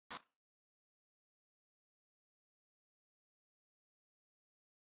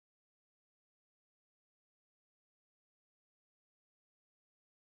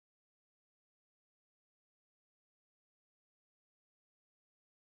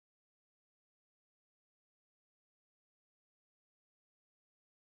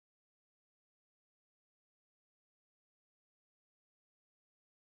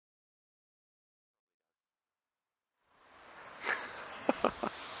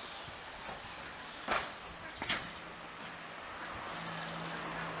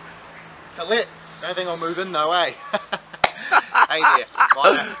It's a lit. Don't think I'll move in though, eh? Hey there.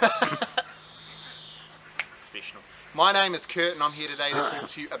 Professional. My name is Kurt and I'm here today to talk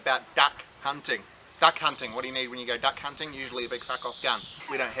to you about duck hunting. Duck hunting, what do you need when you go duck hunting? Usually a big fuck off gun.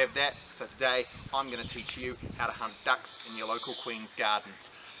 We don't have that, so today I'm going to teach you how to hunt ducks in your local Queen's Gardens.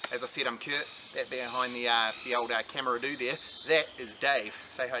 As I said, I'm Kurt. That behind the old camera do there, that is Dave.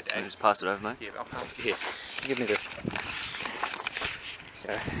 Say hi, Dave. I'll just pass it over, mate. Yeah, I'll pass it here. Give me this.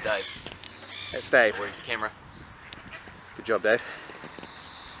 Okay. Dave. That's Dave. Work the camera. Good job, Dave.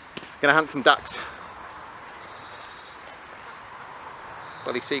 Gonna hunt some ducks.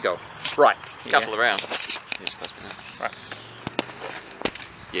 Bloody seagull. Right. It's a couple around. You're supposed to be now. Right.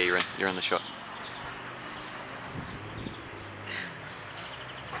 Yeah, you're in the shot.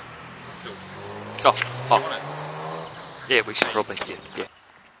 Still. Oh. Yeah, we should probably. Yeah.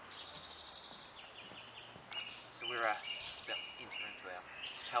 So we're just about to enter into our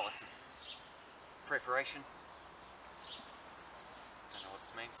palace of preparation. Don't know what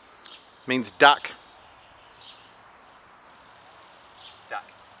this means. Means duck. Duck.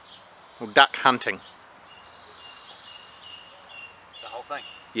 Or duck hunting. The whole thing.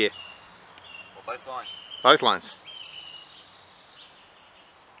 Yeah. Or both lines. Both lines.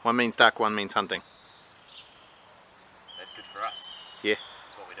 One means duck, one means hunting. That's good for us. Yeah.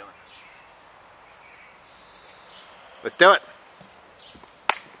 That's what we're doing. Let's do it.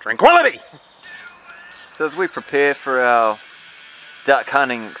 Tranquility! So as we prepare for our duck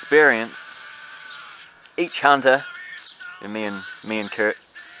hunting experience, each hunter, and me and Kurt,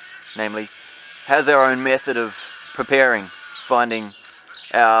 namely, has our own method of preparing, finding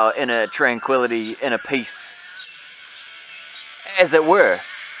our inner tranquility, inner peace, as it were.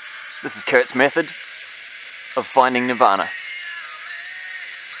 This is Kurt's method of finding nirvana.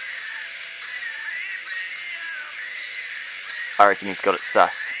 I reckon he's got it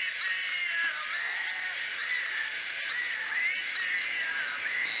sussed.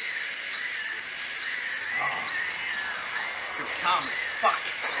 You're calm as fuck.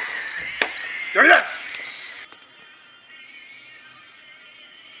 Do this!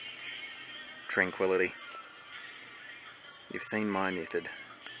 Tranquility. You've seen my method.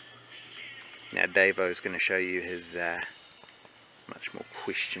 Now Davo's going to show you his much more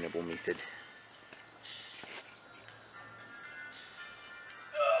questionable method.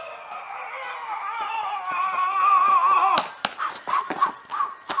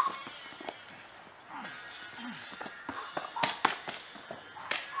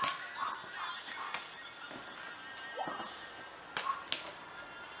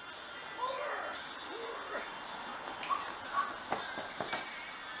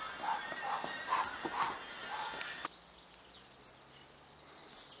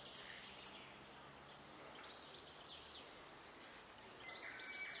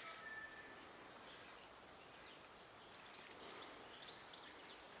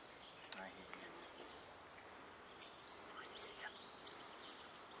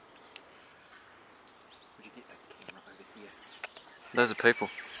 Those are people.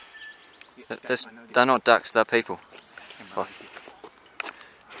 They're not ducks, they're people. Oh.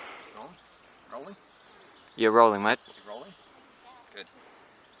 Rolling? Rolling? You're rolling, mate. You rolling? Good.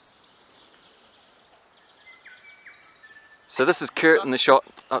 So this is Kurt in the shot.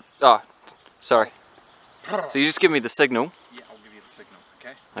 Oh, sorry. So you just give me the signal. Yeah, I'll give you the signal,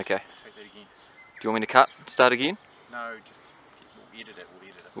 okay? Okay. Take that again. Do you want me to start again? No, just we'll edit it.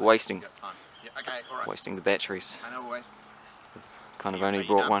 We're wasting. We've got time. Yeah, okay, alright. Wasting the batteries. I know we're wasting. Kind of only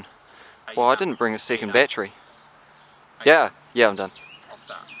brought one. Are you Well, I done? didn't bring a second Are you done? battery. Are you done? Yeah, I'm done. I'll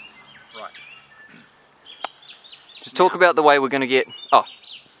start. Right. Just talk about the way we're going to get... Oh.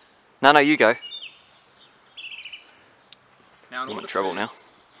 No, you go. Now, I'm in trouble now.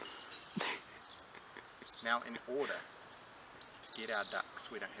 Now, in order to get our ducks,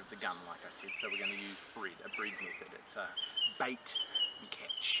 we don't have the gun, like I said, so we're going to use a breed method. It's a bait and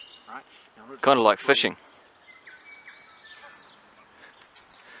catch, right? Kind of like fishing.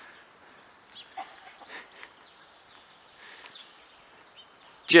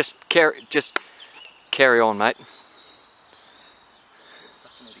 Just carry on, mate.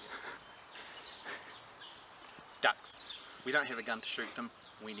 Ducks. We don't have a gun to shoot them.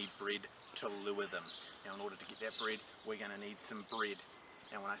 We need bread to lure them. Now, in order to get that bread, we're going to need some bread.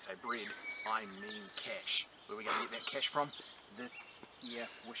 Now, when I say bread, I mean cash. Where are we going to get that cash from? This here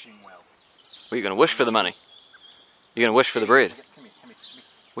wishing well. Well, you're going to wish for the money. You're going to wish for the bread. Come here.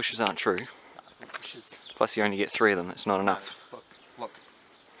 Wishes aren't true. Wishes. Plus, you only get 3 of them. It's not enough. Look.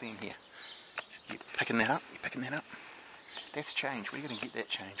 See him here. You picking that up? That's change. We're going to get that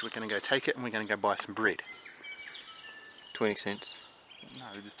change. We're going to go take it and we're going to go buy some bread. 20 cents. No,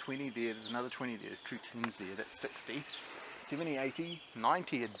 there's 20 there, there's another 20 there, there's 2 tens there, that's 60. 70, 80,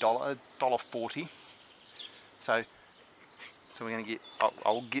 90, $1.40. So we're going to get,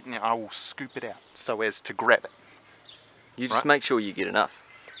 I'll get in there, I will scoop it out so as to grab it. You just make sure you get enough.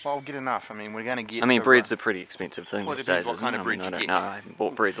 Well, I'll get enough. I mean, we're going to get... I mean, bread's a pretty expensive thing well, these days, what isn't kind it? of bread I don't you know, get. I haven't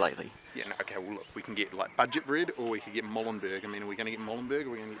bought bread lately. Yeah, no, okay, well look, we can get like budget bread or we could get Molenberg. I mean, are we going to get Molenberg or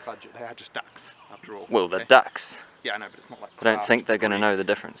are we going to get budget? They are just ducks, after all. Well, okay? the ducks. Yeah, I know, but it's not like I don't think they're going to bread. know the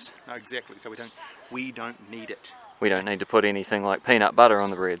difference. No, exactly, so we don't need it. We don't need to put anything like peanut butter on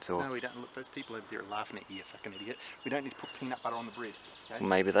the breads or... No, we don't. Look, those people over there are laughing at you, you fucking idiot. We don't need to put peanut butter on the bread. Okay?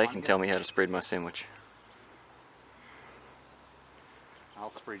 Maybe they can tell me how to spread my sandwich. I'll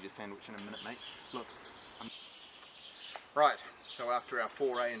spread your sandwich in a minute, mate. Look. Right, so after our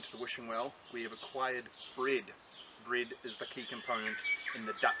foray into the wishing well, we have acquired bread. Bread is the key component in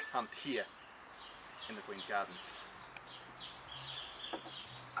the duck hunt here in the Queen's Gardens.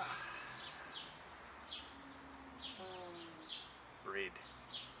 Bread.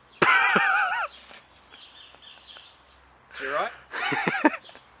 You alright?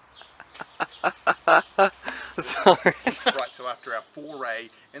 Sorry. Right, so after our foray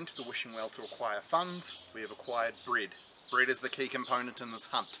into the wishing well to acquire funds, we have acquired bread. Bread is the key component in this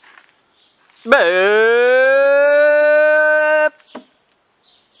hunt. Boop.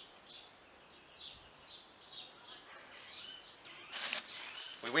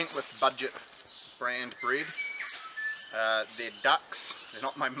 We went with budget brand bread. They're ducks. They're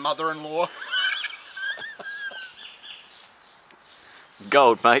not my mother-in-law.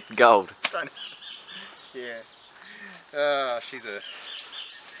 Gold, mate, gold. Yeah. She's a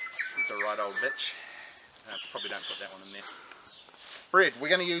right old bitch. Probably don't put that one in there. Bread. We're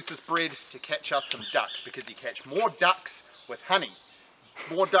going to use this bread to catch us some ducks because you catch more ducks with honey.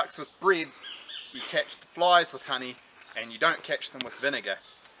 More ducks with bread. You catch the flies with honey and you don't catch them with vinegar.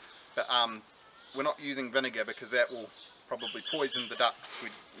 But we're not using vinegar because that will probably poison the ducks.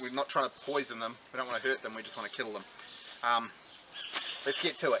 We're not trying to poison them. We don't want to hurt them. We just want to kill them. Let's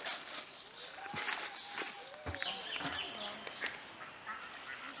get to it.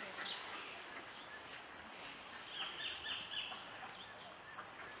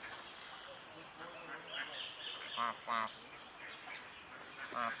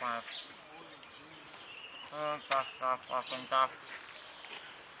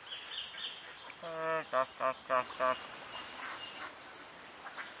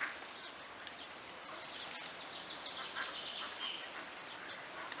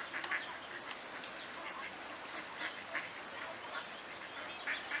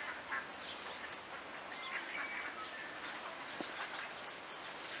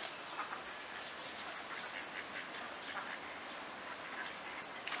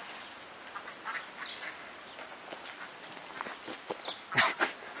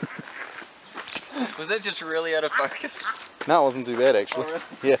 Was that just really out of focus? No, it wasn't too bad actually. Oh, really?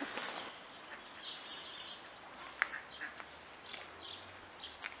 Yeah.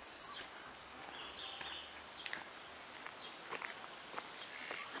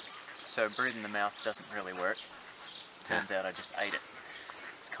 So bread in the mouth doesn't really work. Turns out I just ate it.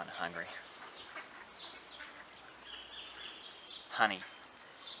 I was kind of hungry. Honey.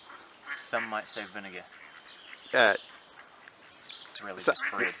 Some might say vinegar. It's really just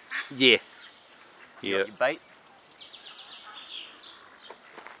bread. Yeah. You got your bait.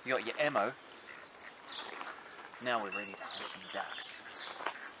 You got your ammo. Now we're ready to have some ducks.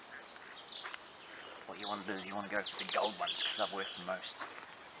 What you want to do is you want to go for the gold ones because they're worth the most.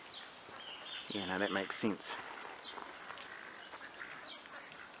 Yeah, no, that makes sense.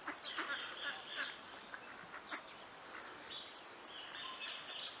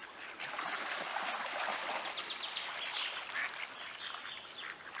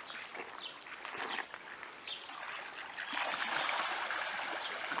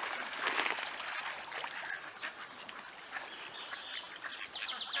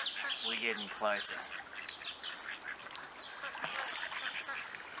 We're getting closer.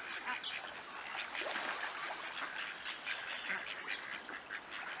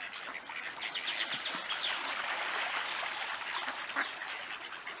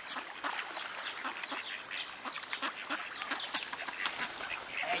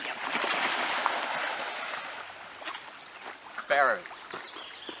 Sparrows.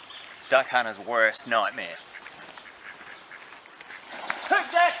 Duck hunter's worst nightmare.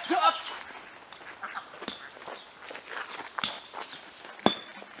 Take that, ducks!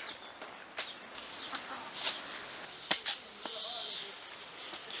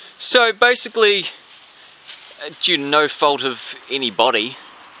 So basically, due to no fault of anybody.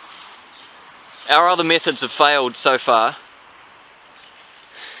 Our other methods have failed so far.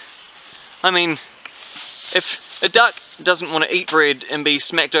 I mean, if a duck doesn't want to eat bread and be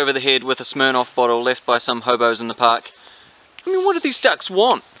smacked over the head with a Smirnoff bottle left by some hobos in the park, I mean, what do these ducks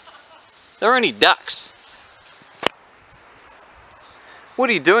want? They're only ducks. What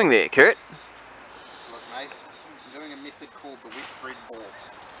are you doing there, Kurt? Look, mate, I'm doing a method called the wet bread ball.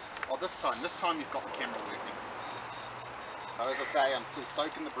 Oh, this time you've got the camera working. So as I say, I'm still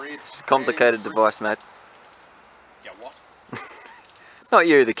soaking the bread. It's a complicated device, mate. Yeah, what? Not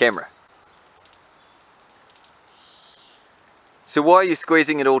you, the camera. So why are you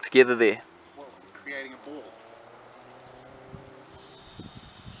squeezing it all together there? Well, I'm creating a ball.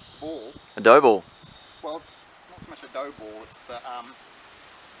 Ball? A dough ball. Well, it's not so much a dough ball, it's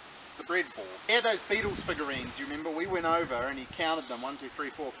the bread ball. Yeah, those Beatles figurines, you remember? We went over and he counted them, 1, 2, 3,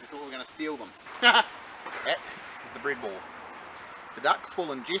 4, because we thought we were going to steal them. That is the bread ball. The ducks will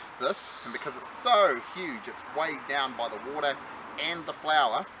ingest this, and because it's so huge, it's weighed down by the water and the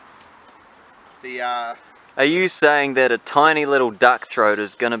flour. Are you saying that a tiny little duck throat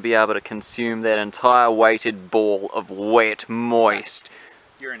is going to be able to consume that entire weighted ball of wet, moist?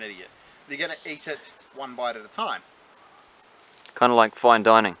 You're an idiot. They're going to eat it one bite at a time. Kind of like fine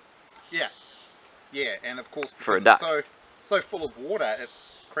dining. Yeah. Yeah, and of course, for a duck. It's so full of water, it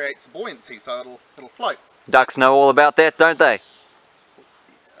creates buoyancy, so it'll float. Ducks know all about that, don't they?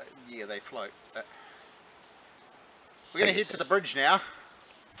 Yeah, they float. We're going to head to the bridge now.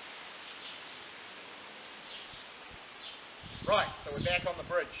 Right, so we're back on the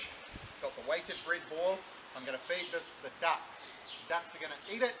bridge. Got the weighted bread ball. I'm going to feed this to the ducks. The ducks are going to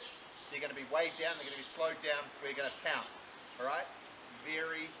eat it. They're going to be weighed down. They're going to be slowed down. We're going to pounce. All right?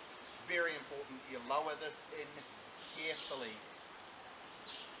 Very, very important. You lower this in carefully.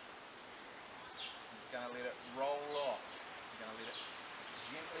 I'm just going to let it roll off. I'm going to let it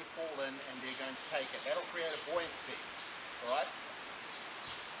gently fall in, and they're going to take it. That'll create a buoyancy. All right?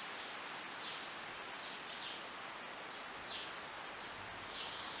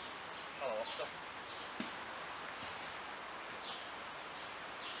 Hello, officer.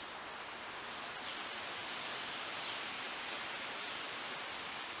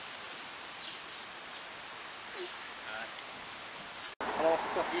 Hello,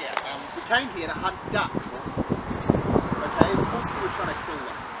 officer. Yeah, we came here to hunt ducks. Okay, of course we were trying to kill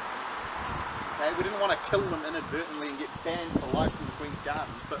them. Okay, we didn't want to kill them inadvertently and get banned for life from the Queen's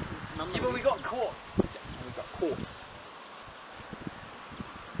Gardens, but nonetheless... Yeah, but we got caught. We got caught.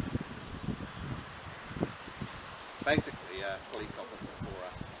 Basically, a police officer saw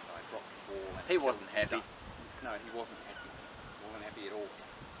us and I dropped the ball and He wasn't killed some happy. ducks. No, he wasn't happy. He wasn't happy at all.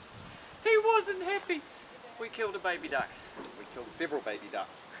 He wasn't happy. We killed a baby duck. We killed several baby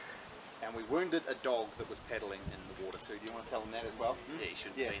ducks. And we wounded a dog that was paddling in the water too. Do you want to tell them that as well? Yeah, he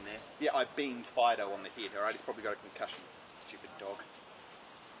shouldn't have been there. Yeah, I beamed Fido on the head, alright? He's probably got a concussion. Stupid dog.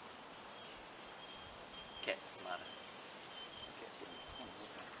 Cats are smarter. Cats wouldn't swim, would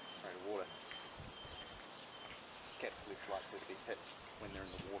they? Afraid of water. Cats are less likely to be hit when they're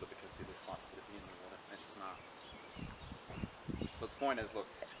in the water because they're less likely to be in the water. That's smart. But the point is, look,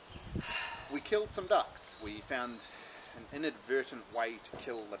 we killed some ducks. We found an inadvertent way to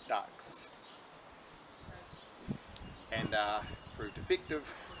kill the ducks. And proved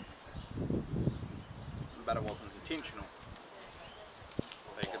effective, but it wasn't intentional.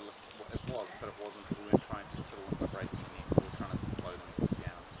 So you could look, it was, but it wasn't. We weren't trying to kill them by breaking their necks. We were trying to slow them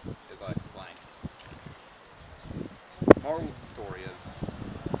down, as I explained. Moral of the story is,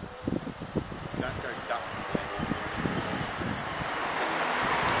 don't go duck hunting.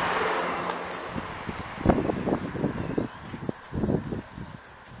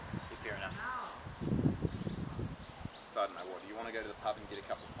 Yeah, fair enough. So I don't know, what, do you want to go to the pub and get a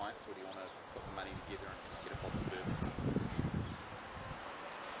couple of pints, or do you want to put the money together and get a box of bourbons?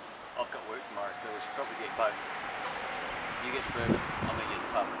 I've got work tomorrow, so we should probably get both. You get the bourbons, I'll meet you at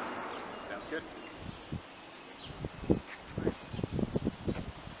the pub. Sounds good.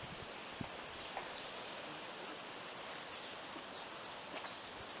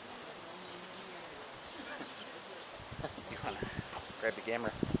 You want to grab the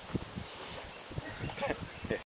camera?